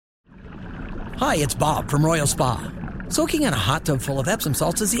Hi, it's Bob from Royal Spa. Soaking in a hot tub full of Epsom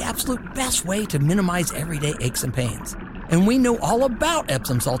salts is the absolute best way to minimize everyday aches and pains. And we know all about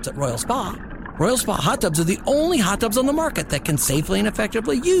Epsom salts at Royal Spa. Royal Spa hot tubs are the only hot tubs on the market that can safely and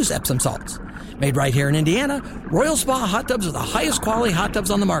effectively use Epsom salts. Made right here in Indiana, Royal Spa hot tubs are the highest quality hot tubs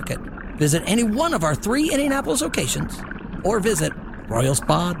on the market. Visit any one of our 3 Indianapolis locations or visit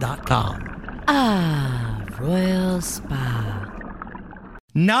royalspa.com. Ah, Royal Spa.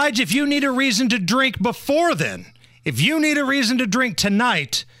 Nige, if you need a reason to drink before then, if you need a reason to drink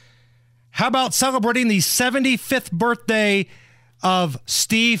tonight, how about celebrating the 75th birthday of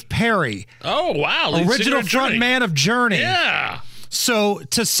Steve Perry? Oh, wow. Original frontman of Journey. Yeah. So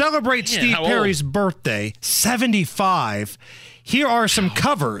to celebrate Steve Perry's birthday, 75, here are some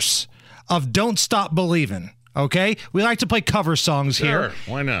covers of Don't Stop Believin'. Okay? We like to play cover songs here.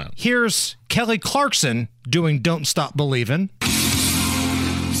 Sure, why not? Here's Kelly Clarkson doing Don't Stop Believin'.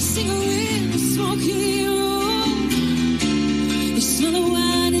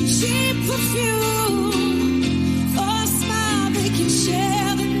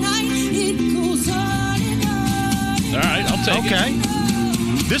 All right, I'll take it. Okay.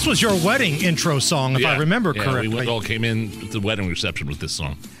 This was your wedding intro song, if I remember correctly. We all came in at the wedding reception with this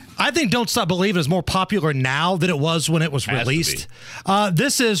song. I think Don't Stop Believin' is more popular now than it was when it was released.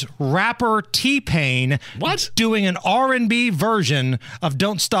 This is rapper T-Pain doing an R&B version of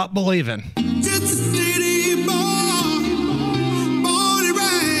Don't Stop Believin'. That's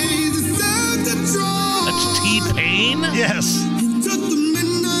T-Pain? Yes.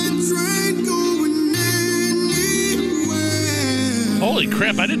 Holy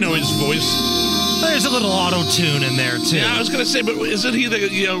crap, I didn't know his voice. There's a little auto-tune in there, too. Yeah, I was going to say, but isn't he the,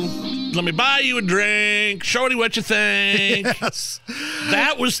 let me buy you a drink, shorty what you think? Yes.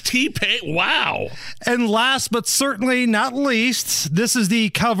 That was T-Pain. Wow. And last but certainly not least, this is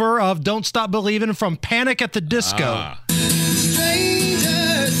the cover of Don't Stop Believin' from Panic at the Disco.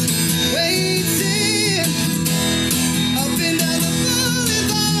 Strangers waiting up in the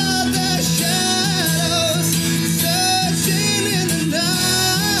boulevard of the shadows, searching in the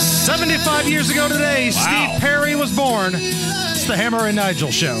night. 75 years ago today, Wow. Steve Perry was born. It's the Hammer and Nigel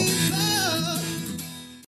Show.